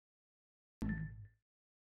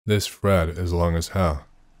This thread is long as hell.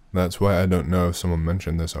 That's why I don't know if someone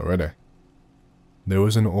mentioned this already. There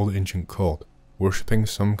was an old ancient cult, worshipping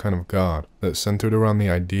some kind of god that centered around the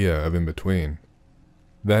idea of in-between.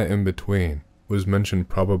 That in-between was mentioned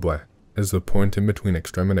probably as the point in between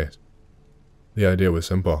extremities. The idea was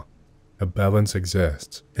simple. A balance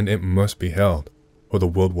exists, and it must be held, or the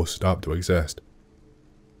world will stop to exist.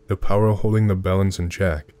 The power holding the balance in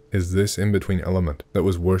check is this in-between element that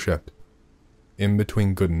was worshipped. In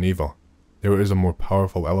between good and evil, there is a more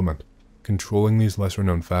powerful element, controlling these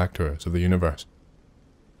lesser-known factors of the universe.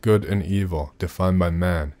 Good and evil defined by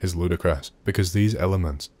man is ludicrous, because these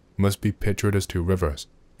elements must be pictured as two rivers,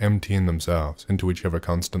 emptying themselves into each other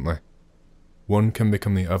constantly. One can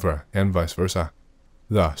become the other, and vice versa.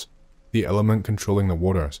 Thus, the element controlling the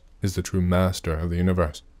waters is the true master of the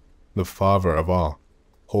universe, the father of all,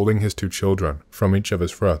 holding his two children from each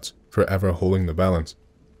other's throats, forever holding the balance.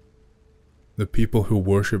 The people who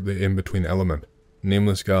worship the in-between element,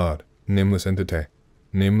 nameless God, nameless entity,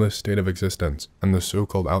 nameless state of existence, and the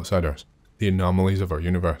so-called outsiders, the anomalies of our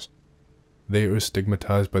universe. They are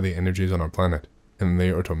stigmatized by the energies on our planet, and they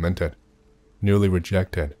are tormented, nearly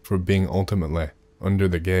rejected for being ultimately under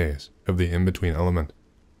the gaze of the in-between element.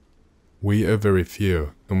 We are very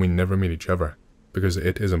few, and we never meet each other, because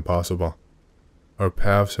it is impossible. Our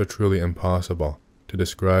paths are truly impossible to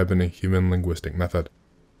describe in a human linguistic method.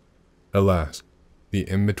 Alas, the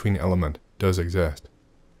in-between element does exist,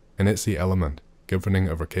 and it's the element governing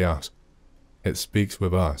over chaos. It speaks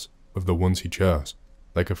with us, with the ones he chose,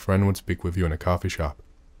 like a friend would speak with you in a coffee shop.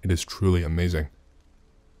 It is truly amazing.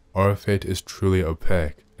 Our fate is truly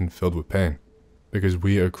opaque and filled with pain, because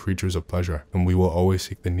we are creatures of pleasure, and we will always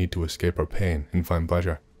seek the need to escape our pain and find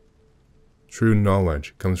pleasure. True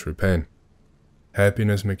knowledge comes through pain.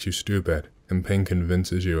 Happiness makes you stupid, and pain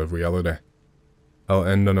convinces you of reality. I'll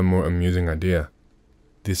end on a more amusing idea.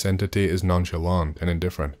 This entity is nonchalant and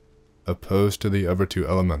indifferent, opposed to the other two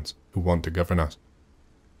elements who want to govern us.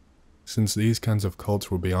 Since these kinds of cults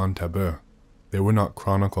were beyond taboo, they were not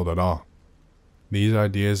chronicled at all. These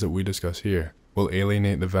ideas that we discuss here will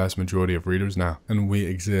alienate the vast majority of readers now, and we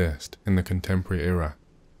exist in the contemporary era.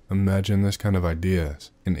 Imagine this kind of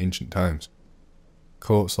ideas in ancient times.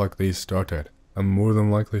 Cults like these started, and more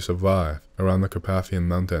than likely survive around the Carpathian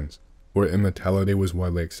Mountains, where immortality was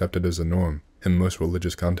widely accepted as the norm in most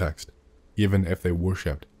religious contexts, even if they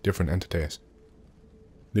worshipped different entities.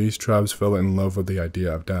 These tribes fell in love with the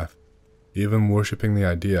idea of death, even worshipping the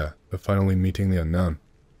idea of finally meeting the unknown.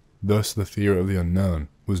 Thus the fear of the unknown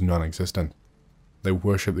was non-existent. They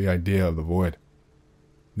worshipped the idea of the void.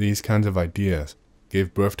 These kinds of ideas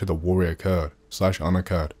gave birth to the warrior code / honor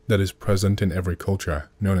code that is present in every culture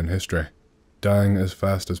known in history, dying as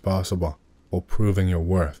fast as possible while proving your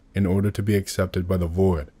worth in order to be accepted by the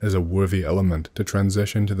void as a worthy element to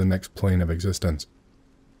transition to the next plane of existence.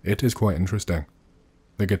 It is quite interesting.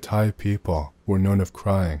 The Gatai people were known of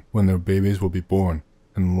crying when their babies will be born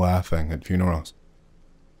and laughing at funerals.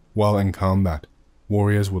 While in combat,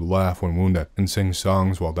 warriors would laugh when wounded and sing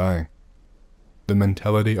songs while dying. The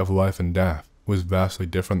mentality of life and death was vastly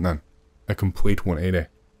different then, a complete 180.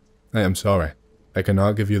 I am sorry, I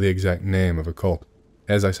cannot give you the exact name of a cult.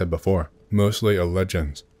 As I said before, mostly are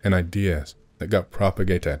legends and ideas that got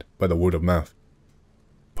propagated by the word of mouth.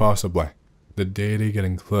 Possibly, the deity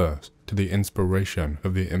getting close to the inspiration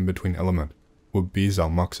of the in-between element would be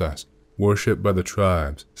Zalmoxes, worshipped by the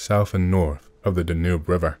tribes south and north of the Danube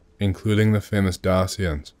River, including the famous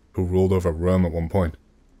Dacians who ruled over Rome at one point.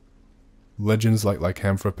 Legends like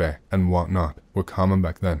lycanthropy and whatnot were common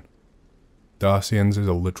back then. Dacians is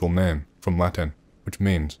a literal name from Latin, which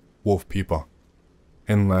means wolf people.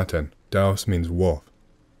 In Latin, Daus means wolf.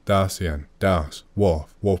 Dacian, Daus,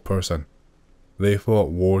 wolf, wolf person. They fought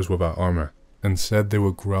wars without armor, and said they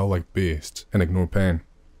would growl like beasts and ignore pain,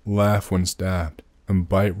 laugh when stabbed, and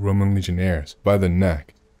bite Roman legionnaires by the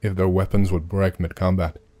neck if their weapons would break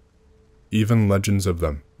mid-combat. Even legends of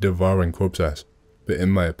them devouring corpses, but in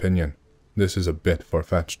my opinion, this is a bit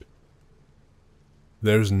far-fetched.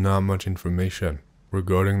 There's not much information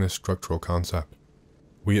regarding this structural concept.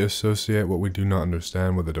 We associate what we do not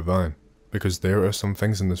understand with the divine, because there are some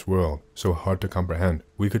things in this world so hard to comprehend,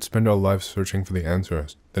 we could spend our lives searching for the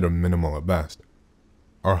answers that are minimal at best.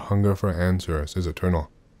 Our hunger for answers is eternal.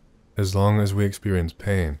 As long as we experience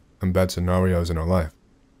pain and bad scenarios in our life,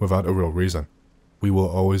 without a real reason, we will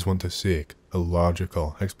always want to seek a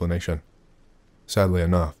logical explanation. Sadly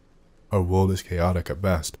enough, our world is chaotic at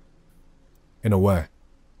best. In a way,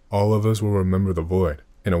 all of us will remember the void,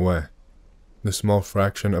 in a way. The small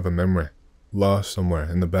fraction of a memory, lost somewhere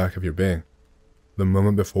in the back of your being. The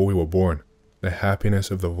moment before we were born, the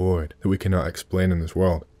happiness of the void that we cannot explain in this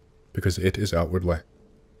world. because it is outwardly.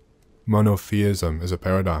 Monotheism is a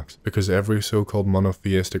paradox because every so-called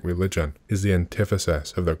monotheistic religion is the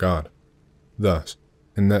antithesis of their God. Thus,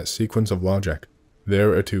 in that sequence of logic,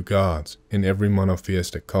 there are two gods in every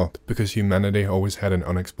monotheistic cult because humanity always had an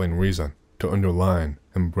unexplained reason to underline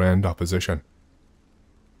and brand opposition.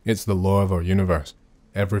 It's the law of our universe.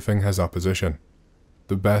 Everything has opposition.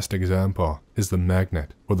 The best example is the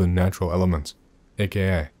magnet or the natural elements,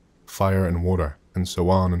 aka fire and water, and so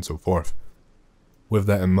on and so forth. With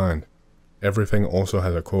that in mind, everything also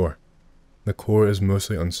has a core. The core is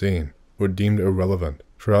mostly unseen or deemed irrelevant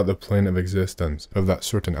throughout the plane of existence of that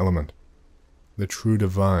certain element. The true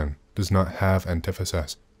divine does not have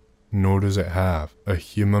antithesis, nor does it have a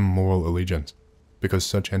human moral allegiance, because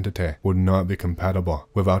such entity would not be compatible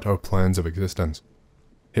without our plans of existence.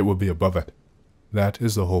 It would be above it. That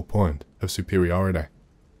is the whole point of superiority.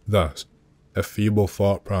 Thus, a feeble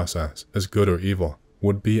thought process as good or evil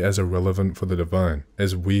would be as irrelevant for the divine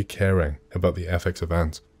as we caring about the ethics of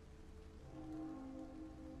ants.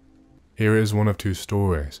 Here is one of two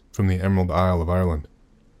stories from the Emerald Isle of Ireland.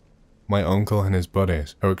 My uncle and his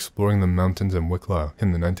buddies are exploring the mountains in Wicklow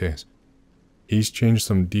in the 90s. He's changed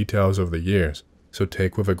some details over the years, so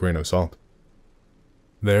take with a grain of salt.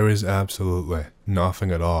 There is absolutely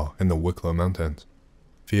nothing at all in the Wicklow Mountains.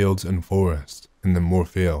 Fields and forests, and then more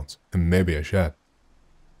fields, and maybe a shed.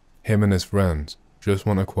 Him and his friends just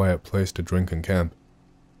want a quiet place to drink and camp.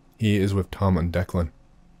 He is with Tom and Declan.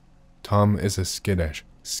 Tom is a skittish,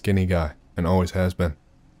 skinny guy, and always has been.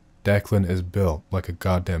 Declan is built like a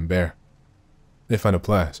goddamn bear. They find a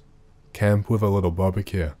place, camp with a little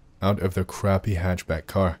barbecue out of their crappy hatchback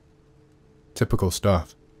car. Typical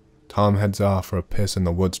stuff. Tom heads off for a piss in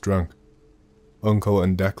the woods drunk. Uncle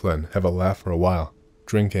and Declan have a laugh for a while,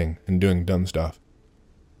 drinking and doing dumb stuff.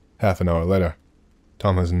 Half an hour later,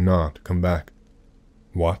 Tom has not come back.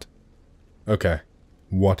 What? Okay,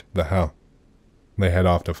 what the hell? They head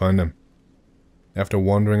off to find him. After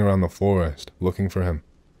wandering around the forest looking for him,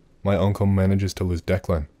 my uncle manages to lose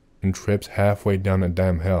Declan and trips halfway down a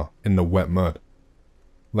damn hill in the wet mud.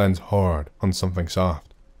 Lands hard on something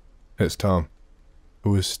soft. It's Tom,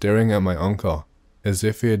 who is staring at my uncle as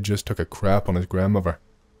if he had just took a crap on his grandmother.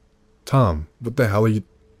 Tom, what the hell are you...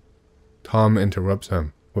 Tom interrupts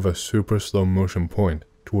him with a super slow motion point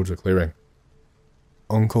towards a clearing.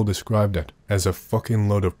 Uncle described it as a fucking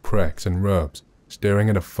load of pricks and rubs staring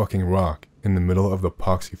at a fucking rock in the middle of the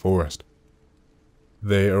poxy forest.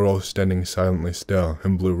 They are all standing silently still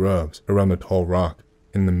in blue robes around a tall rock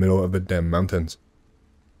in the middle of the damn mountains.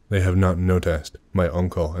 They have not noticed my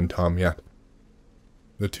uncle and Tom yet.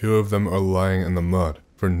 The two of them are lying in the mud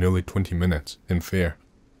for nearly 20 minutes in fear.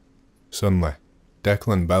 Suddenly,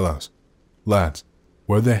 Declan bellows, "Lads,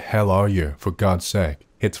 where the hell are you, for God's sake?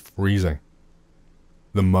 It's freezing."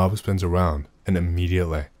 The mob spins around and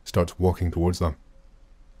immediately starts walking towards them.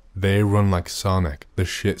 They run like Sonic, the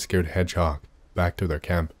shit-scared hedgehog, back to their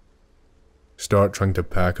camp. Start trying to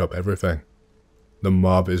pack up everything. The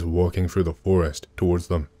mob is walking through the forest towards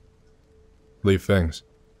them. Leave things.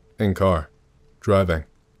 In car. Driving.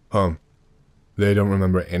 Home. They don't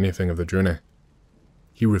remember anything of the journey.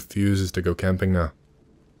 He refuses to go camping now.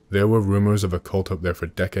 There were rumors of a cult up there for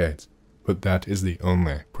decades, but that is the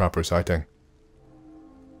only proper sighting.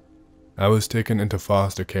 I was taken into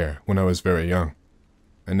foster care when I was very young.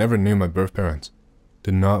 I never knew my birth parents.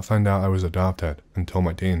 Did not find out I was adopted until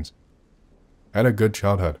my teens. I had a good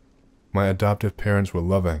childhood. My adoptive parents were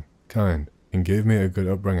loving, kind, and gave me a good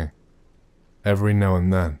upbringing. Every now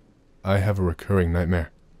and then, I have a recurring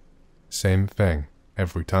nightmare. Same thing,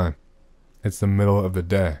 every time. It's the middle of the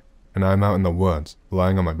day, and I'm out in the woods,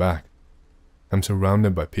 lying on my back. I'm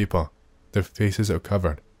surrounded by people. Their faces are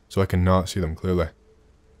covered, so I cannot see them clearly.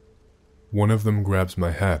 One of them grabs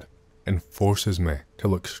my head and forces me to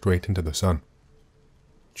look straight into the sun.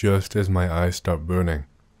 Just as my eyes start burning,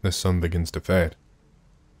 the sun begins to fade.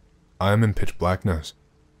 I am in pitch blackness,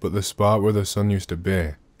 but the spot where the sun used to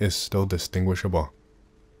be is still distinguishable.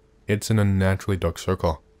 It's an unnaturally dark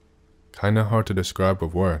circle, kinda hard to describe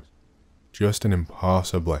with words, just an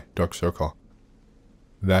impossibly dark circle.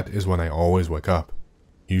 That is when I always wake up,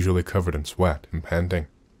 usually covered in sweat and panting.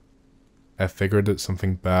 I figured that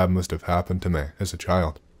something bad must have happened to me as a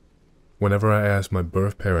child. Whenever I ask my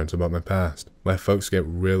birth parents about my past, my folks get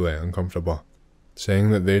really uncomfortable,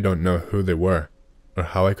 saying that they don't know who they were, or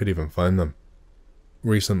how I could even find them.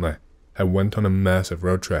 Recently, I went on a massive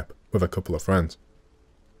road trip with a couple of friends.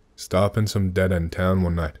 Stop in some dead-end town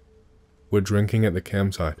one night. We're drinking at the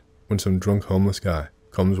campsite when some drunk homeless guy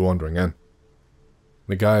comes wandering in.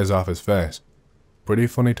 The guy is off his face. Pretty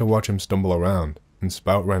funny to watch him stumble around and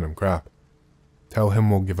spout random crap. Tell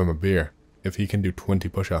him we'll give him a beer if he can do 20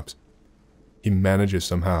 push-ups. He manages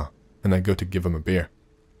somehow, and I go to give him a beer.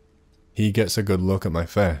 He gets a good look at my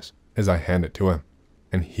face as I hand it to him,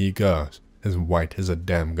 and he goes as white as a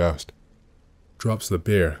damn ghost. Drops the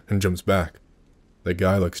beer and jumps back. The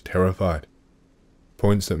guy looks terrified.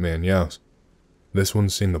 Points at me and yells, "This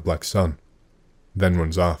one's seen the black sun," then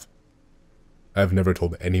runs off. I've never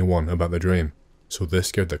told anyone about the dream, so this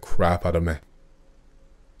scared the crap out of me.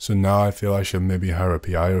 So now I feel I should maybe hire a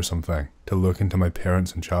PI or something to look into my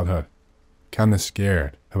parents and childhood. Kinda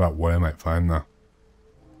scared about what I might find though.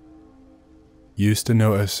 Used to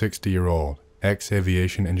know a 60-year-old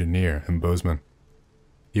ex-aviation engineer in Bozeman.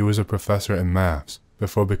 He was a professor in maths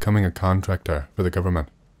before becoming a contractor for the government.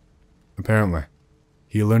 Apparently,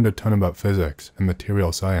 he learned a ton about physics and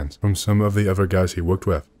material science from some of the other guys he worked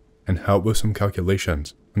with, and helped with some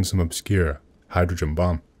calculations on some obscure hydrogen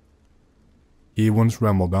bomb. He once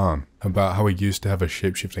rambled on about how he used to have a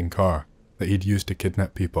shape-shifting car that he'd used to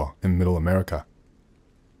kidnap people in Middle America.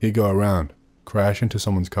 He'd go around, crash into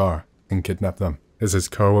someone's car, and kidnap them, as his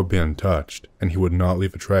car would be untouched and he would not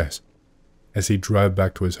leave a trace. As he'd drive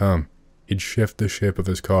back to his home, he'd shift the shape of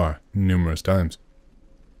his car numerous times.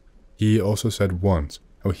 He also said once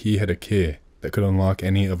how he had a key that could unlock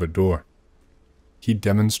any other door. He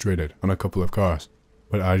demonstrated on a couple of cars,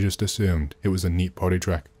 but I just assumed it was a neat party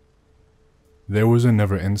trick. There was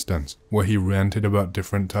another instance where he ranted about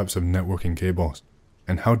different types of networking cables,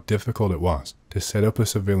 and how difficult it was to set up a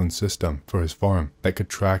surveillance system for his farm that could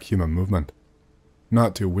track human movement.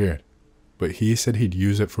 Not too weird, but he said he'd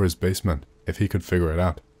use it for his basement if he could figure it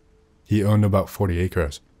out. He owned about 40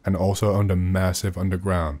 acres, and also owned a massive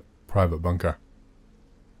underground private bunker.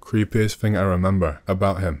 Creepiest thing I remember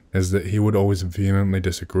about him is that he would always vehemently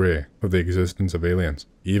disagree with the existence of aliens,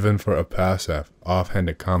 even for a passive,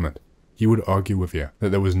 offhanded comment. He would argue with you that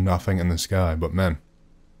there was nothing in the sky but men.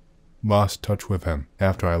 Lost touch with him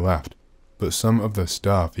after I left, but some of the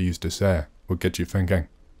stuff he used to say would get you thinking,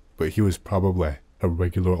 but he was probably a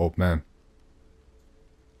regular old man.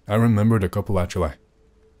 I remembered a couple actually.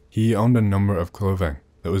 He owned a number of clothing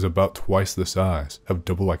that was about twice the size of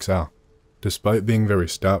XXL, despite being very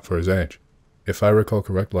stout for his age. If I recall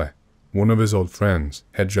correctly, one of his old friends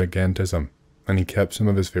had gigantism, and he kept some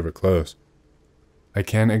of his favorite clothes. I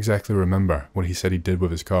can't exactly remember what he said he did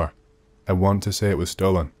with his car. I want to say it was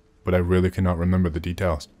stolen, but I really cannot remember the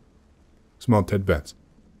details. Small tidbits.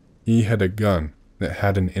 He had a gun that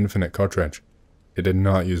had an infinite cartridge. It did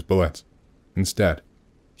not use bullets. Instead,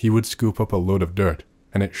 he would scoop up a load of dirt,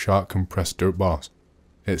 and it shot compressed dirt balls.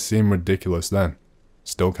 It seemed ridiculous then,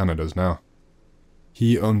 still kinda does now.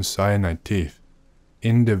 He owned cyanide teeth.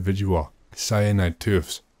 Individual cyanide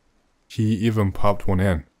tooths. He even popped one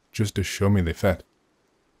in, just to show me they fit.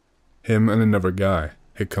 Him and another guy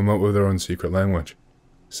had come up with their own secret language.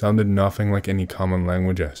 Sounded nothing like any common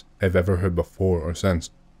languages I've ever heard before or since,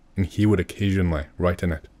 and he would occasionally write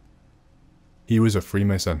in it. He was a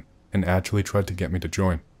Freemason, and actually tried to get me to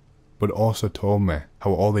join, but also told me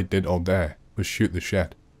how all they did all day was shoot the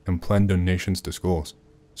shit and plan donations to schools,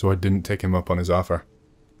 so I didn't take him up on his offer.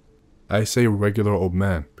 I say regular old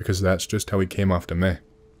man because that's just how he came off to me.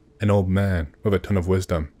 An old man with a ton of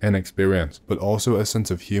wisdom and experience, but also a sense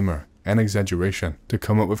of humor and exaggeration to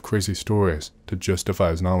come up with crazy stories to justify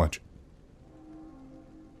his knowledge.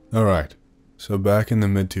 Alright, so back in the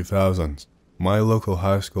mid-2000s, my local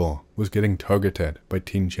high school was getting targeted by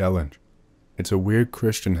Teen Challenge. It's a weird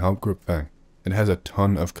Christian help group thing. It has a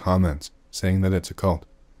ton of comments saying that it's a cult,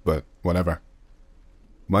 but whatever.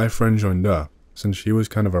 My friend joined up since she was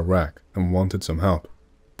kind of a wreck and wanted some help,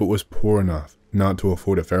 but was poor enough not to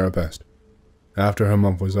afford a therapist. After her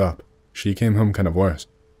month was up, she came home kind of worse.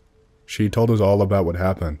 She told us all about what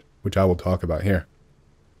happened, which I will talk about here.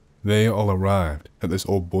 They all arrived at this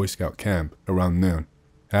old Boy Scout camp around noon,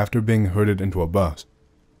 after being herded into a bus.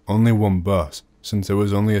 Only one bus, since there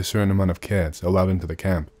was only a certain amount of kids allowed into the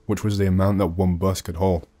camp, which was the amount that one bus could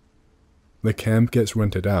hold. The camp gets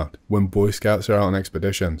rented out when Boy Scouts are out on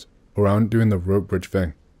expeditions, or aren't doing the rope bridge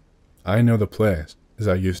thing. I know the place, as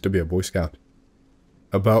I used to be a Boy Scout.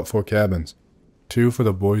 About 4 cabins, 2 for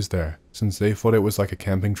the boys there, since they thought it was like a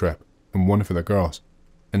camping trip, and 1 for the girls,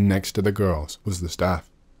 and next to the girls was the staff.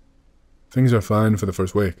 Things are fine for the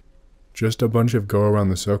first week. Just a bunch of go around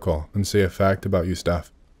the circle and say a fact about you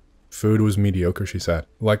stuff. Food was mediocre, she said,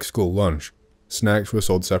 like school lunch. Snacks were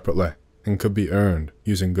sold separately, and could be earned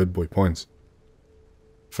using good boy points.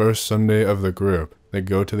 First Sunday of the group, they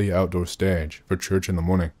go to the outdoor stage for church in the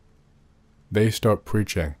morning. They start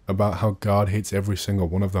preaching about how God hates every single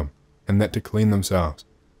one of them, and that to clean themselves,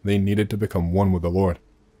 they needed to become one with the Lord.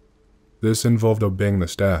 This involved obeying the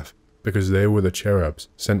staff, because they were the cherubs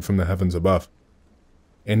sent from the heavens above.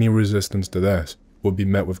 Any resistance to this would be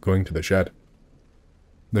met with going to the shed.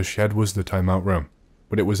 The shed was the timeout room,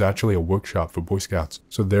 but it was actually a workshop for Boy Scouts,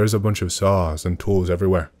 so there's a bunch of saws and tools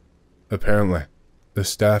everywhere. Apparently, the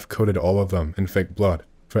staff coated all of them in fake blood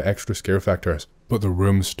for extra scare factors, but the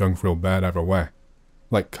room stunk real bad either way,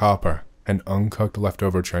 like copper and uncooked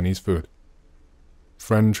leftover Chinese food.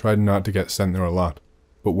 Friend tried not to get sent there a lot,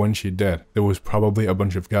 but when she did, there was probably a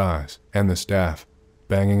bunch of guys and the staff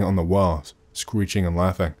banging on the walls, screeching and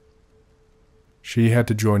laughing. She had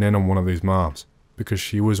to join in on one of these mobs because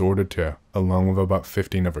she was ordered to, along with about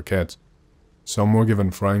 15 of her kids. Some were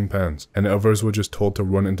given frying pans, and others were just told to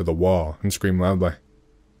run into the wall and scream loudly.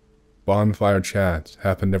 Bonfire chats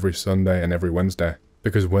happened every Sunday and every Wednesday,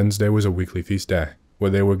 because Wednesday was a weekly feast day,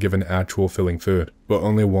 where they were given actual filling food, but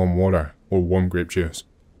only warm water or warm grape juice.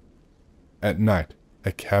 At night,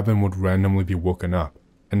 a cabin would randomly be woken up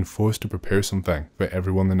and forced to prepare something for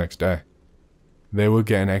everyone the next day. They would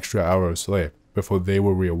get an extra hour of sleep before they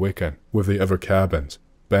were reawakened with the other cabins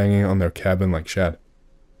banging on their cabin-like shed.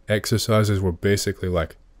 Exercises were basically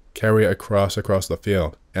like carry a cross across the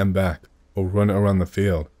field and back, or run around the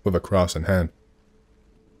field with a cross in hand.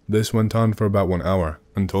 This went on for about 1 hour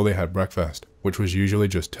until they had breakfast, which was usually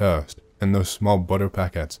just toast and those small butter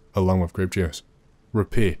packets along with grape juice.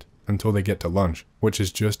 Repeat until they get to lunch, which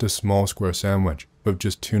is just a small square sandwich with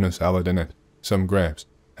just tuna salad in it, some grapes,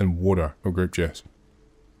 and water or grape juice.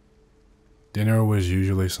 Dinner was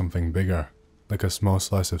usually something bigger, like a small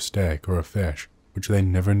slice of steak or a fish, which they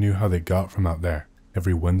never knew how they got from out there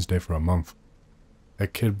every Wednesday for a month. A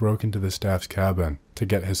kid broke into the staff's cabin to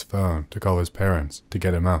get his phone to call his parents to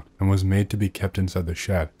get him out and was made to be kept inside the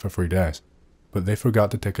shed for 3 days. But they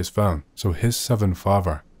forgot to take his phone, so his 7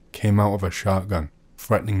 father came out with a shotgun,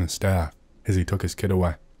 threatening the staff as he took his kid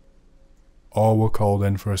away. All were called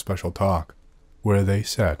in for a special talk, where they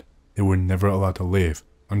said they were never allowed to leave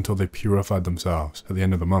until they purified themselves at the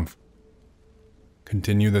end of the month.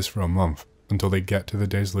 Continue this for a month until they get to the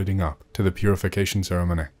days leading up to the purification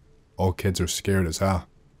ceremony. All kids are scared as hell.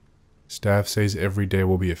 Staff says every day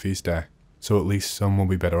will be a feast day, so at least some will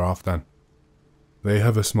be better off then. They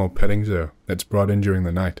have a small petting zoo that's brought in during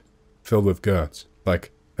the night, filled with goats,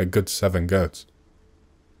 like a good 7 goats.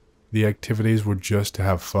 The activities were just to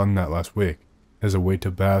have fun that last week, as a way to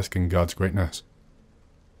bask in God's greatness.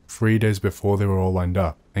 3 days before they were all lined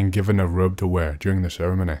up and given a robe to wear during the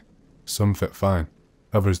ceremony. Some fit fine,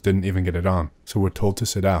 others didn't even get it on, so were told to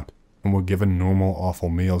sit out and were given normal awful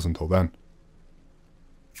meals until then.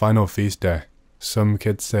 Final feast day, some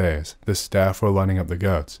kid says the staff were lining up the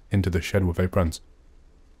goats into the shed with aprons.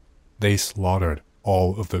 They slaughtered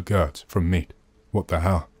all of the goats for meat. What the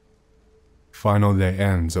hell? Final day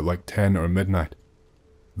ends at like 10 or midnight.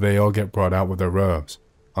 They all get brought out with their robes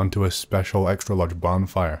onto a special extra large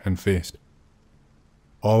bonfire and feast.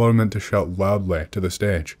 All are meant to shout loudly to the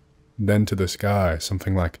stage, then to the sky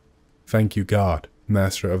something like, "Thank you God,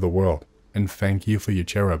 Master of the world, and thank you for your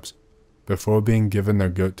cherubs," before being given their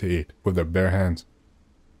goat to eat with their bare hands.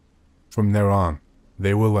 From there on,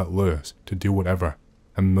 they were let loose to do whatever,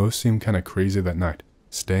 and most seemed kinda crazy that night,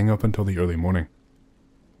 staying up until the early morning.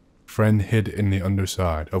 Friend hid in the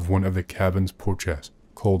underside of one of the cabin's porches,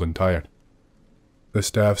 cold and tired. The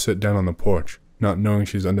staff sit down on the porch, not knowing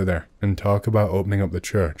she's under there, and talk about opening up the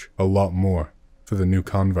church a lot more for the new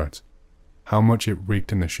converts. How much it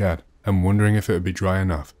reeked in the shed, and wondering if it would be dry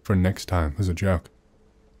enough for next time as a joke.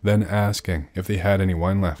 Then asking if they had any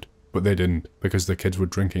wine left, but they didn't because the kids were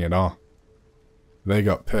drinking it all. They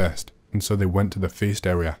got pissed, and so they went to the feast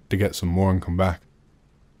area to get some more and come back.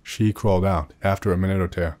 She crawled out after a minute or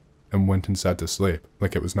two and went inside to sleep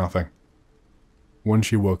like it was nothing. When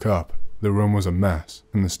she woke up, the room was a mess,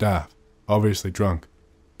 and the staff, obviously drunk,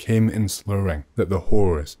 came in slurring that the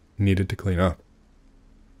whores needed to clean up.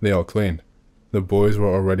 They all cleaned. The boys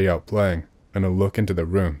were already out playing, and a look into the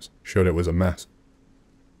rooms showed it was a mess.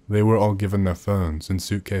 They were all given their phones and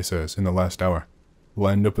suitcases in the last hour,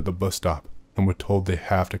 lined up at the bus stop, and were told they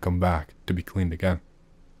have to come back to be cleaned again.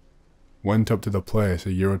 Went up to the place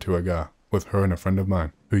a year or 2 ago with her and a friend of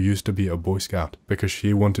mine who used to be a Boy Scout because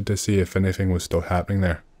she wanted to see if anything was still happening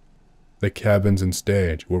there. The cabins and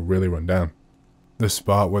stage were really run down. The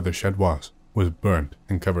spot where the shed was burnt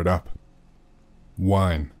and covered up.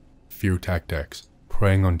 Wine, fear tactics,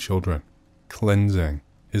 preying on children, cleansing,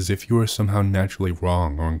 as if you were somehow naturally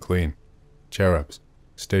wrong or unclean. Cherubs,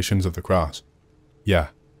 stations of the cross. Yeah,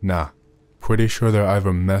 nah. Pretty sure they're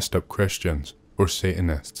either messed up Christians or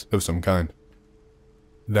Satanists of some kind.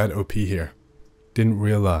 That OP here. Didn't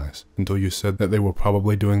realize until you said that they were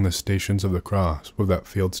probably doing the stations of the cross with that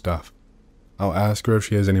field stuff. I'll ask her if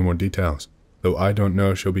she has any more details, though I don't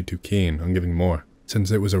know if she'll be too keen on giving more,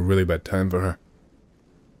 since it was a really bad time for her.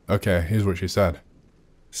 Okay, here's what she said.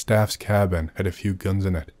 Staff's cabin had a few guns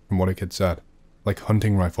in it, from what a kid said, like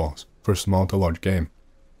hunting rifles for small to large game.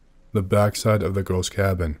 The backside of the girl's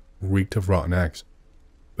cabin reeked of rotten eggs.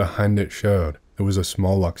 Behind it showed there was a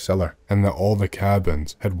small locked cellar, and that all the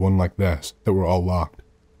cabins had one like this that were all locked.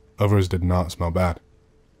 Others did not smell bad.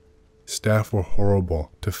 Staff were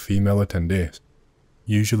horrible to female attendees,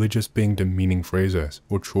 usually just being demeaning phrases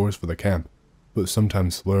or chores for the camp, but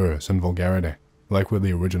sometimes slurs and vulgarity, like with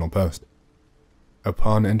the original post.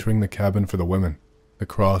 Upon entering the cabin for the women, the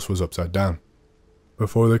cross was upside down.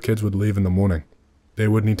 Before the kids would leave in the morning, they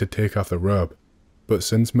would need to take off the robe, but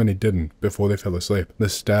since many didn't before they fell asleep, the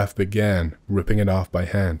staff began ripping it off by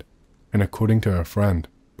hand, and according to her friend,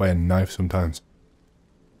 by a knife sometimes.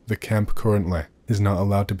 The camp currently is not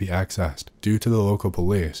allowed to be accessed due to the local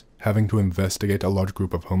police having to investigate a large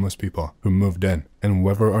group of homeless people who moved in and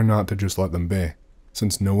whether or not to just let them be,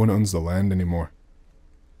 since no one owns the land anymore.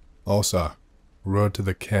 Also, road to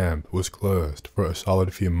the camp was closed for a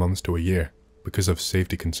solid few months to a year because of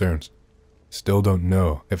safety concerns. Still don't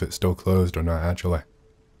know if it's still closed or not actually.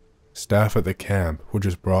 Staff at the camp were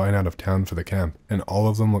just brought in out of town for the camp, and all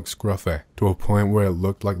of them looked scruffy to a point where it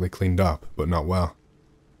looked like they cleaned up, but not well.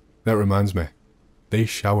 That reminds me, they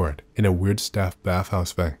showered in a weird staff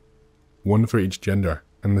bathhouse thing, one for each gender,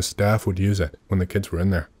 and the staff would use it when the kids were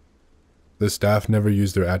in there. The staff never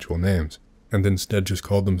used their actual names, and instead just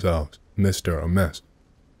called themselves Mr. or Miss.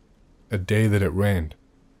 A day that it rained,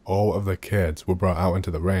 all of the kids were brought out into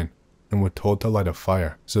the rain, and were told to light a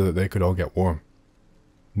fire so that they could all get warm.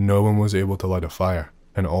 No one was able to light a fire,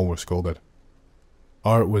 and all were scolded.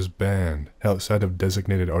 Art was banned outside of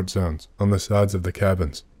designated art zones on the sides of the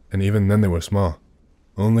cabins, and even then they were small.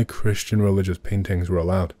 Only Christian religious paintings were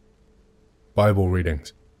allowed. Bible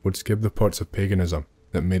readings would skip the parts of paganism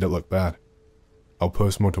that made it look bad. I'll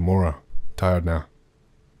post more tomorrow, tired now.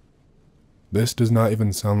 This does not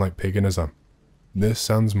even sound like paganism. This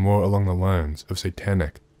sounds more along the lines of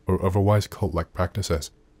satanic or otherwise cult-like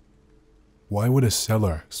practices. Why would a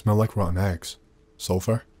cellar smell like rotten eggs?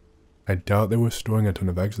 Sulfur? I doubt they were storing a ton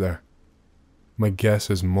of eggs there. My guess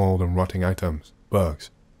is mold and rotting items,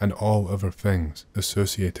 bugs, and all other things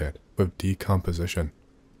associated with decomposition.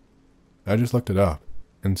 I just looked it up,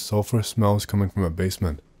 and sulfur smells coming from a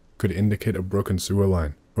basement could indicate a broken sewer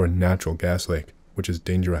line or a natural gas leak, which is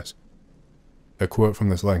dangerous. A quote from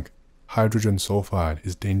this link, hydrogen sulfide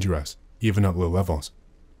is dangerous, even at low levels.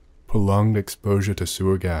 Prolonged exposure to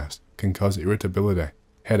sewer gas can cause irritability,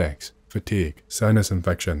 headaches, fatigue, sinus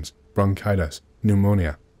infections, bronchitis,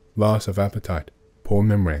 pneumonia, loss of appetite, poor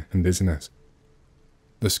memory, and dizziness.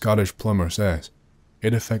 The Scottish plumber says,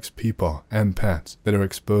 it affects people and pets that are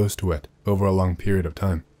exposed to it over a long period of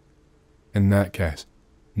time. In that case,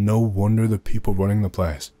 no wonder the people running the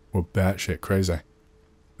place were batshit crazy.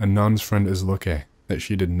 Anon's friend is lucky that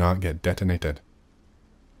she did not get detonated.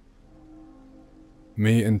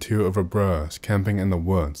 Me and two of our bros camping in the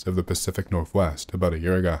woods of the Pacific Northwest about a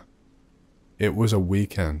year ago. It was a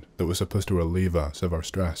weekend that was supposed to relieve us of our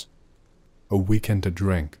stress. A weekend to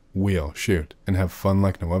drink, wheel, shoot, and have fun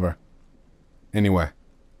like no other. Anyway,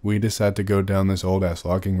 we decided to go down this old-ass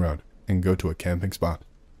logging road and go to a camping spot.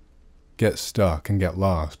 Get stuck and get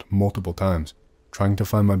lost multiple times, trying to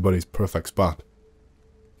find my buddy's perfect spot.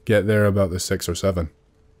 Get there about the 6 or 7.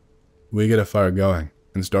 We get a fire going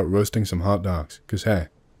and start roasting some hot dogs, cause hey,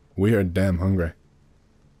 we are damn hungry.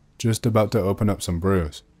 Just about to open up some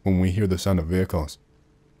brews when we hear the sound of vehicles.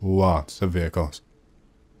 Lots of vehicles.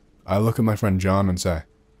 I look at my friend John and say,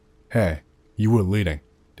 hey, you were leading.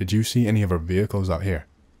 Did you see any of our vehicles out here?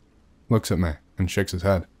 Looks at me and shakes his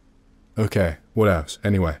head. Okay, what else?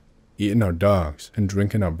 Anyway, eating our dogs and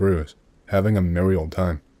drinking our brews, having a merry old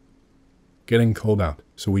time. Getting cold out,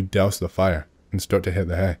 so we douse the fire and start to hit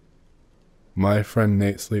the hay. My friend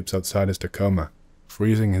Nate sleeps outside his Tacoma,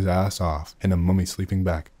 freezing his ass off in a mummy sleeping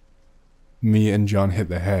bag. Me and John hit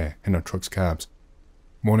the hay in our truck's cabs.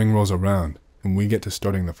 Morning rolls around, and we get to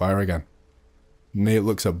starting the fire again. Nate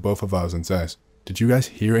looks at both of us and says, did you guys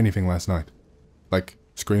hear anything last night? Like,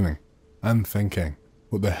 screaming. I'm thinking,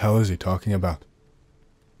 what the hell is he talking about?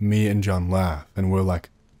 Me and John laugh, and we're like,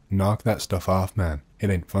 knock that stuff off, man, it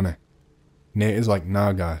ain't funny. Nate is like,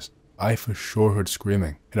 nah guys, I for sure heard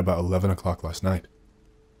screaming at about 11 o'clock last night.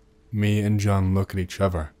 Me and John look at each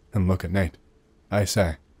other and look at Nate. I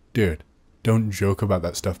say, dude, don't joke about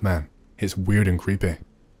that stuff, man, it's weird and creepy.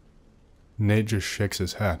 Nate just shakes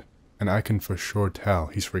his head, and I can for sure tell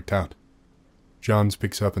he's freaked out. John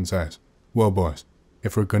speaks up and says, well boys,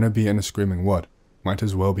 if we're gonna be in a screaming wood, might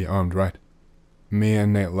as well be armed, right? Me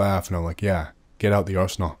and Nate laugh and are like, yeah, get out the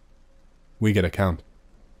arsenal. We get a count.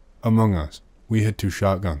 Among us, we had 2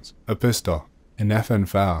 shotguns, a pistol, an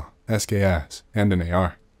FN-FAL, SKS, and an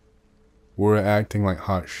AR. We're acting like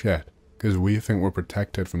hot shit, cause we think we're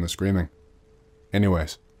protected from the screaming.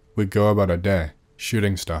 Anyways, we go about our day,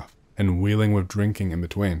 shooting stuff, and wheeling with drinking in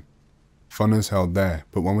between. Fun as hell day,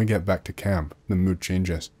 but when we get back to camp, the mood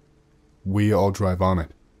changes. We all drive on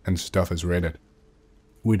it, and stuff is raided.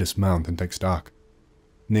 We dismount and take stock.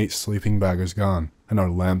 Nate's sleeping bag is gone, and our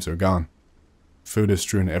lamps are gone. Food is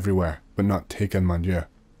strewn everywhere, but not taken, mind you.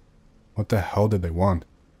 What the hell did they want?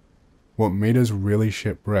 What made us really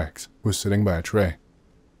shit bricks was sitting by a tree.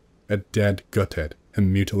 A dead, gutted,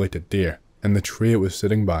 and mutilated deer, and the tree it was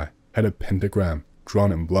sitting by had a pentagram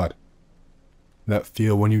drawn in blood. That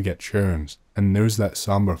feel when you get churns, and there's that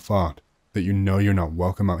somber thought that you know you're not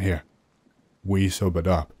welcome out here. We sobered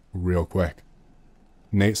up real quick.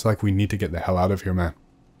 Nate's like, we need to get the hell out of here, man.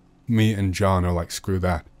 Me and John are like, screw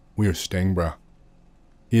that, we are staying, bruh.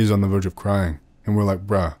 He's on the verge of crying, and we're like,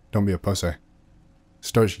 bruh, don't be a pussy.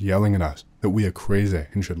 Starts yelling at us that we are crazy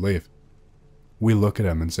and should leave. We look at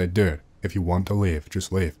him and say, dude, if you want to leave,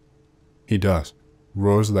 just leave. He does,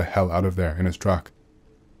 roars the hell out of there in his truck.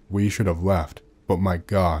 We should have left, but my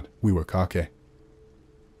god, we were cocky.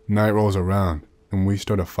 Night rolls around, and we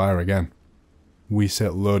start a fire again. We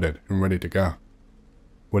sit loaded and ready to go.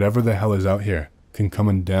 Whatever the hell is out here can come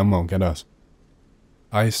and damn well get us.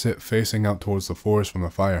 I sit facing out towards the forest from the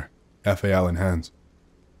fire, FAL in hands.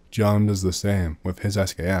 John does the same with his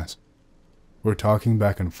SKS. We're talking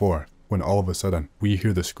back and forth when all of a sudden we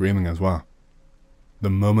hear the screaming as well. The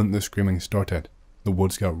moment the screaming started, the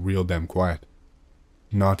woods got real damn quiet.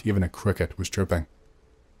 Not even a cricket was chirping.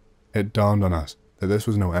 It dawned on us that this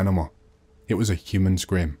was no animal. It was a human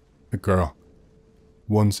scream, a girl.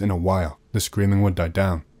 Once in a while, the screaming would die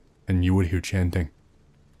down, and you would hear chanting.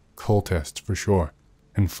 Cultists for sure,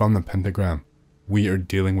 and from the pentagram, we are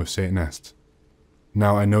dealing with Satanists.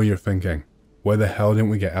 Now I know you're thinking, why the hell didn't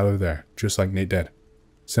we get out of there just like Nate did?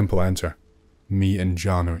 Simple answer, me and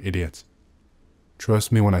John are idiots.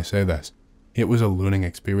 Trust me when I say this, it was a learning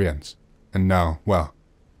experience, and now, well,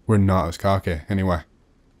 we're not as cocky anyway.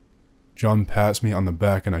 John pats me on the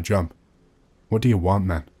back and I jump. What do you want,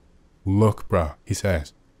 man? Look, bro, he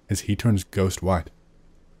says, as he turns ghost white.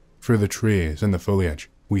 Through the trees and the foliage,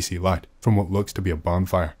 we see light from what looks to be a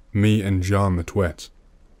bonfire. Me and John the twits.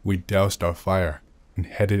 We doused our fire and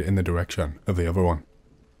headed in the direction of the other one.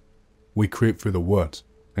 We creep through the woods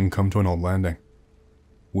and come to an old landing.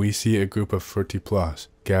 We see a group of 30 plus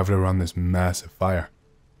gathered around this massive fire.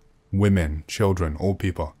 Women, children, old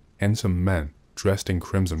people, and some men dressed in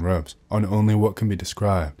crimson robes. On only what can be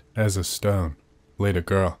described as a stone laid a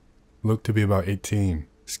girl, looked to be about 18,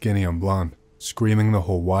 skinny and blonde, screaming the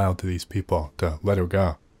whole while to these people to let her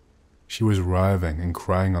go. She was writhing and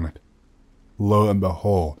crying on it. Lo and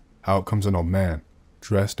behold, out comes an old man,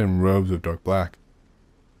 dressed in robes of dark black.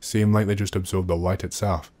 Seemed like they just absorbed the light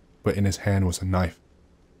itself, but in his hand was a knife.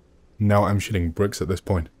 Now I'm shitting bricks at this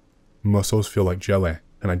point. Muscles feel like jelly,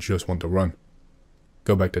 and I just want to run.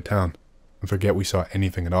 Go back to town, and forget we saw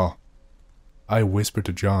anything at all. I whisper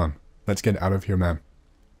to John, let's get out of here, man.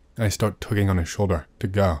 I start tugging on his shoulder to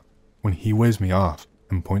go, when he waves me off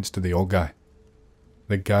and points to the old guy.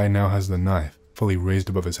 The guy now has the knife fully raised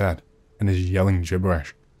above his head, and is yelling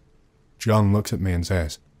gibberish. John looks at me and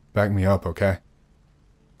says, back me up, okay?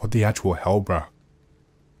 What the actual hell, bro?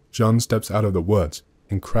 John steps out of the woods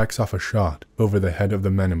and cracks off a shot over the head of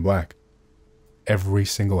the men in black. Every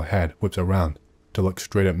single head whips around to look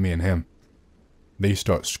straight at me and him. They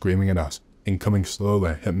start screaming at us and coming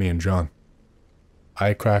slowly at me and John.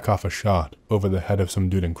 I crack off a shot over the head of some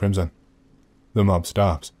dude in crimson. The mob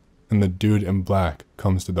stops, and the dude in black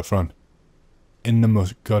comes to the front. In the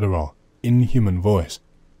most guttural, inhuman voice,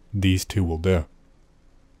 these two will do.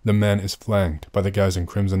 The man is flanked by the guys in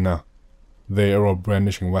crimson now. They are all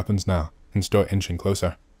brandishing weapons now and start inching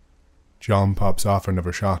closer. John pops off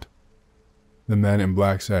another shot. The man in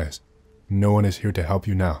black says, no one is here to help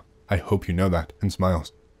you now. I hope you know that, and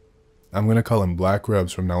smiles. I'm gonna call him Black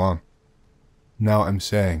Robes from now on. Now I'm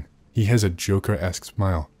saying, he has a Joker-esque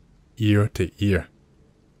smile, ear to ear.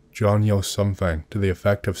 John yells something to the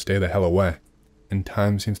effect of stay the hell away, and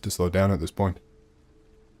time seems to slow down at this point.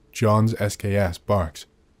 John's SKS barks,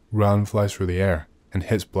 round flies through the air, and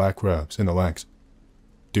hits Black Robes in the legs.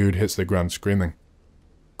 Dude hits the ground screaming.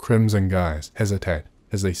 Crimson guys hesitate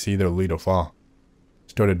as they see their leader fall.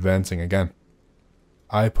 Start advancing again.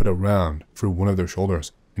 I put a round through one of their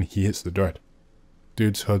shoulders, and he hits the dirt.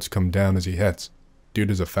 Dude's hoods come down as he hits.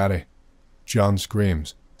 Dude is a fatty. John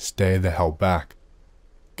screams, stay the hell back.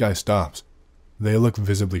 Guy stops. They look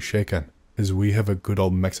visibly shaken, as we have a good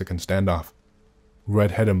old Mexican standoff.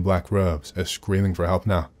 Redhead in black robes is screaming for help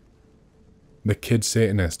now. The kid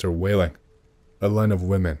Satanists are wailing. A line of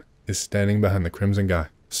women is standing behind the crimson guy,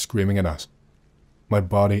 screaming at us. My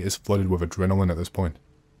body is flooded with adrenaline at this point.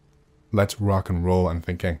 Let's rock and roll, I'm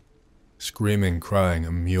thinking. Screaming, crying,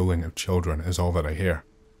 and mewling of children is all that I hear.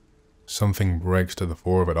 Something breaks to the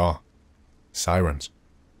fore of it all. Sirens.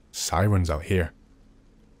 Sirens out here.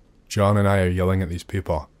 John and I are yelling at these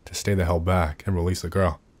people to stay the hell back and release the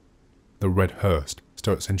girl. The red host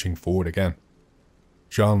starts inching forward again.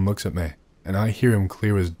 John looks at me, and I hear him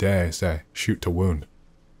clear as day say, "Shoot to wound."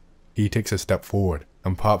 He takes a step forward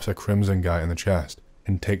and pops a crimson guy in the chest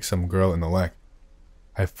and takes some girl in the leg.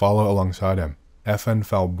 I follow alongside him, FN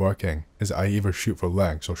foul barking as I either shoot for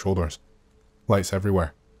legs or shoulders. Lights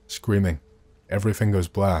everywhere, screaming. Everything goes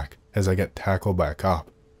black as I get tackled by a cop.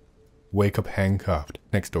 Wake up handcuffed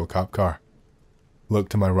next to a cop car. Look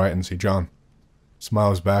to my right and see John.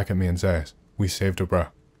 Smiles back at me and says, "We saved her, bro."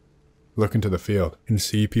 Look into the field and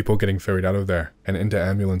see people getting ferried out of there and into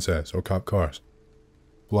ambulances or cop cars.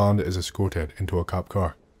 Blonde is escorted into a cop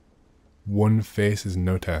car. One face is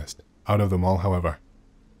noticed, out of them all however.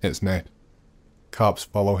 It's Nate. Cops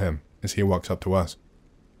follow him as he walks up to us.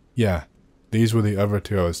 Yeah, these were the other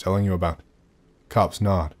two I was telling you about. Cops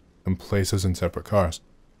nod and place us in separate cars.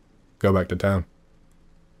 Go back to town.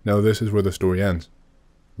 Now this is where the story ends.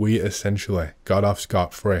 We essentially got off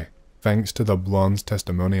scot-free thanks to the blonde's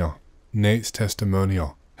testimonial. Nate's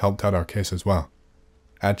testimonial helped out our case as well.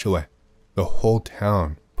 Actually, the whole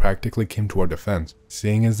town practically came to our defense,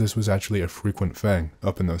 seeing as this was actually a frequent thing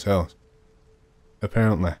up in those hills.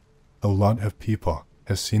 Apparently, a lot of people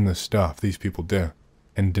have seen the stuff these people do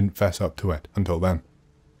and didn't fess up to it until then.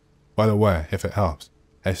 By the way, if it helps,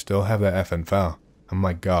 I still have that FN file, and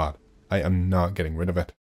my god, I am not getting rid of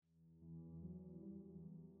it.